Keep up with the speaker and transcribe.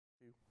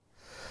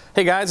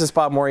Hey guys, it's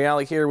Bob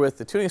Moriali here with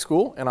the Tuning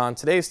School, and on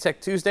today's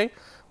Tech Tuesday,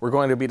 we're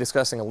going to be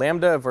discussing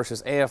LAMDA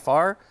versus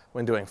AFR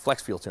when doing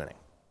flex fuel tuning.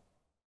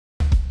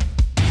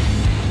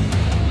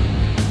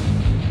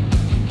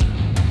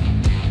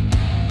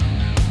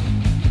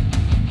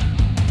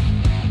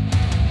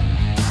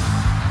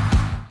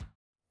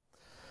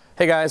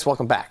 Hey guys,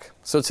 welcome back.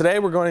 So today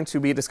we're going to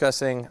be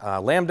discussing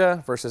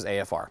LAMDA versus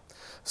AFR.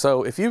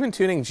 So if you've been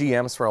tuning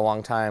GMs for a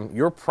long time,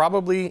 you're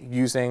probably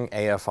using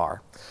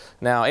AFR.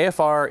 Now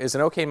AFR is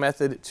an okay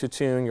method to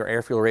tune your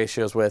air-fuel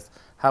ratios with.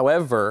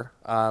 However,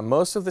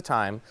 most of the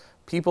time,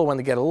 people when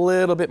they get a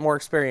little bit more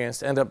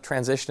experienced end up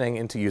transitioning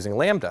into using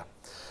LAMDA.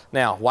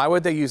 Now, why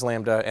would they use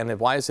LAMDA, and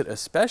why is it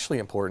especially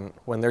important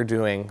when they're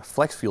doing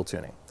flex fuel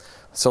tuning?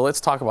 So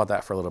let's talk about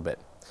that for a little bit.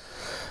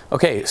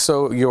 Okay,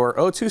 so your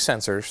O2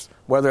 sensors,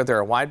 whether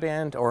they're a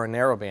wideband or a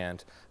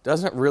narrowband,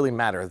 doesn't really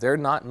matter. They're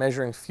not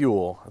measuring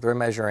fuel, they're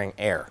measuring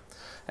air.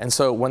 And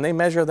so when they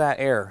measure that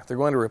air, they're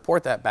going to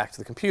report that back to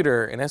the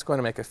computer, and it's going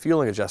to make a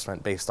fueling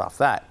adjustment based off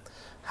that.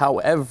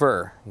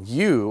 However,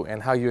 you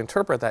and how you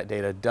interpret that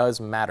data does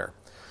matter.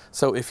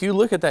 So if you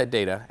look at that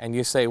data and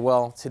you say,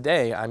 well,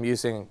 today I'm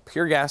using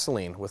pure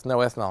gasoline with no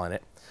ethanol in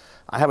it,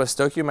 I have a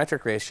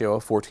stoichiometric ratio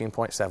of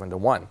 14.7 to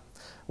 1,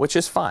 which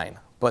is fine.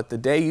 But the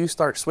day you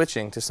start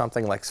switching to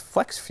something like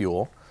flex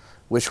fuel,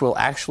 which will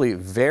actually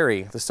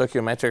vary the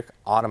stoichiometric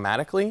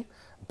automatically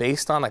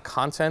based on the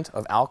content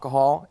of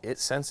alcohol it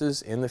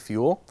senses in the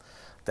fuel,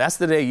 that's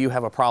the day you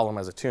have a problem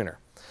as a tuner.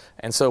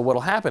 And so what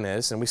will happen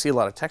is, and we see a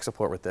lot of tech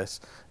support with this,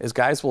 is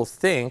guys will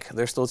think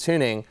they're still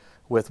tuning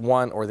with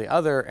one or the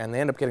other, and they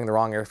end up getting the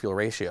wrong air-fuel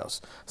ratios.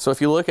 So if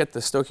you look at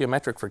the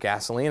stoichiometric for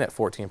gasoline at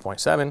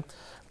 14.7,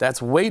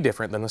 that's way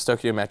different than the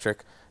stoichiometric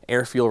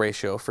air-fuel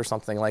ratio for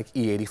something like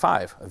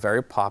E85, a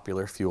very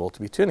popular fuel to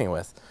be tuning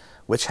with,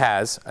 which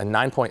has a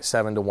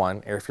 9.7 to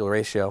 1 air-fuel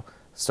ratio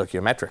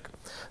stoichiometric.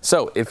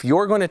 So if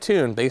you're going to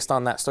tune based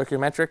on that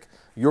stoichiometric,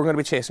 you're going to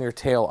be chasing your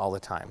tail all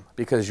the time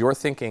because you're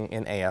thinking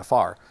in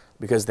AFR,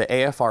 because the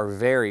AFR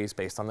varies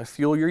based on the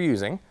fuel you're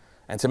using,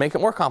 and to make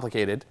it more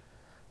complicated,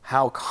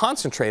 how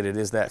concentrated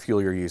is that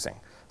fuel you're using.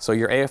 So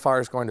your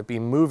AFR is going to be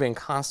moving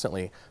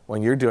constantly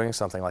when you're doing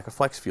something like a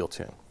flex fuel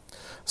tune.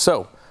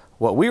 So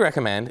what we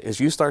recommend is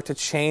you start to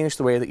change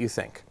the way that you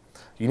think.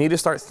 You need to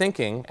start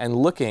thinking and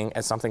looking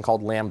at something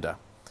called LAMDA.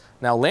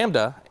 Now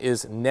LAMDA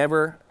is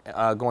never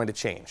going to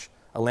change.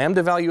 A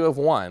LAMDA value of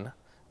 1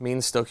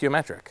 means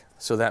stoichiometric.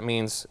 So that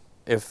means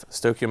if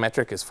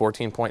stoichiometric is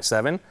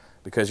 14.7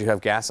 because you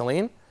have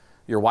gasoline,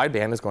 your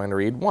wideband is going to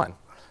read 1.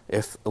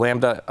 If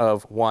LAMDA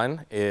of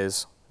 1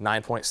 is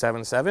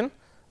 9.77,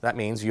 that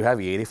means you have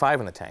E85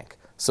 in the tank.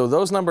 So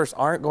those numbers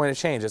aren't going to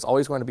change. It's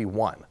always going to be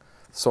 1.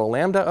 So a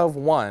LAMDA of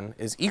 1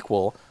 is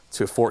equal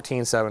to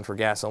 14.7 for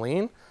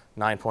gasoline,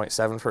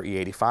 9.7 for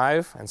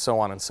E85, and so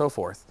on and so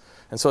forth.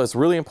 And so it's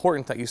really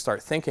important that you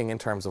start thinking in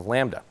terms of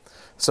LAMDA.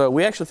 So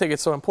we actually think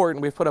it's so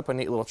important, we've put up a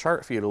neat little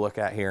chart for you to look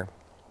at here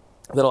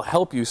that'll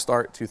help you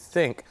start to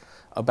think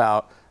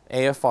about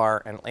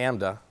AFR and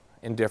LAMDA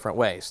in different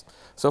ways.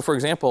 So for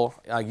example,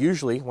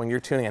 usually when you're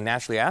tuning a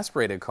naturally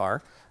aspirated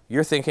car,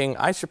 you're thinking,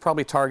 I should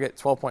probably target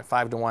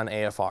 12.5 to 1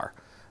 AFR.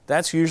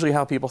 That's usually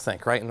how people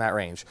think, right in that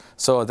range.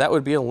 So that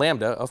would be a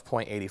LAMDA of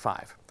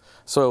 0.85.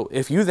 So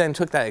if you then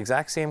took that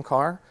exact same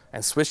car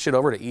and switched it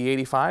over to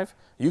E85,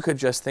 you could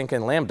just think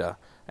in LAMDA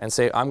and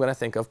say, I'm going to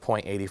think of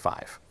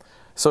 0.85.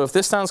 So if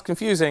this sounds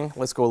confusing,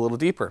 let's go a little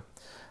deeper.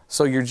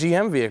 So your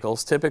GM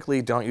vehicles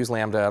typically don't use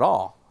LAMDA at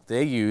all.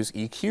 They use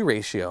EQ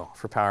ratio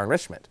for power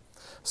enrichment.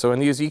 So when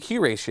they use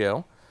EQ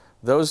ratio,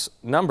 those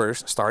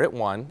numbers start at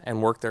 1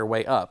 and work their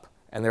way up,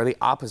 and they're the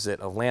opposite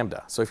of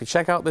LAMDA. So if you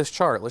check out this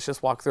chart, let's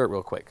just walk through it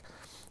real quick.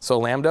 So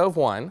LAMDA of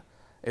 1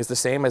 is the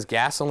same as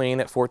gasoline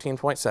at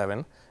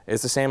 14.7,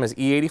 is the same as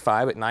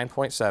E85 at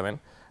 9.7,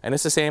 and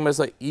it's the same as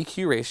the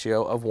EQ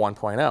ratio of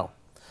 1.0.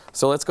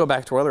 So let's go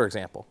back to our other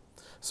example.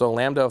 So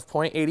LAMDA of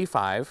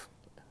 0.85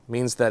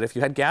 means that if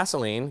you had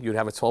gasoline, you'd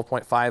have a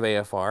 12.5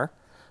 AFR,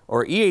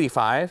 or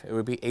E85, it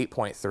would be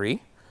 8.3,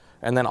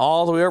 and then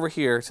all the way over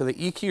here to the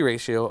EQ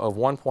ratio of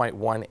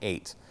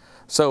 1.18.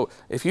 So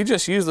if you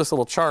just use this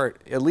little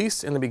chart, at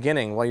least in the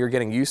beginning, while you're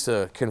getting used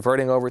to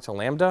converting over to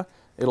LAMDA,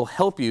 it'll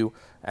help you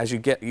as you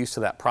get used to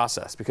that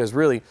process. Because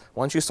really,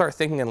 once you start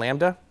thinking in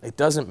LAMDA, it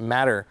doesn't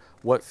matter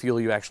what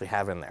fuel you actually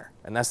have in there.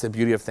 And that's the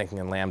beauty of thinking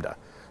in LAMDA.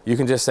 You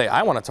can just say,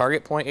 I want to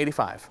target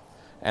 0.85.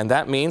 And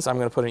that means I'm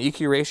going to put an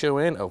EQ ratio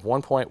in of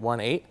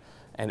 1.18,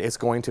 and it's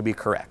going to be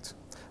correct.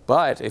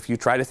 But if you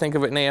try to think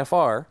of it in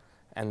AFR,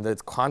 and the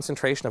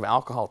concentration of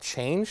alcohol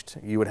changed,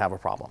 you would have a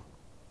problem.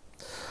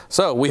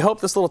 So we hope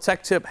this little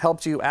tech tip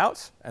helped you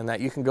out and that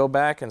you can go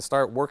back and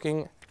start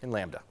working in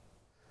LAMDA.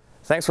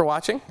 Thanks for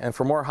watching, and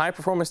for more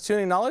high-performance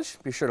tuning knowledge,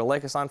 be sure to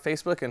like us on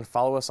Facebook and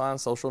follow us on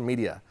social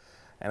media.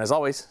 And as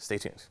always, stay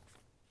tuned.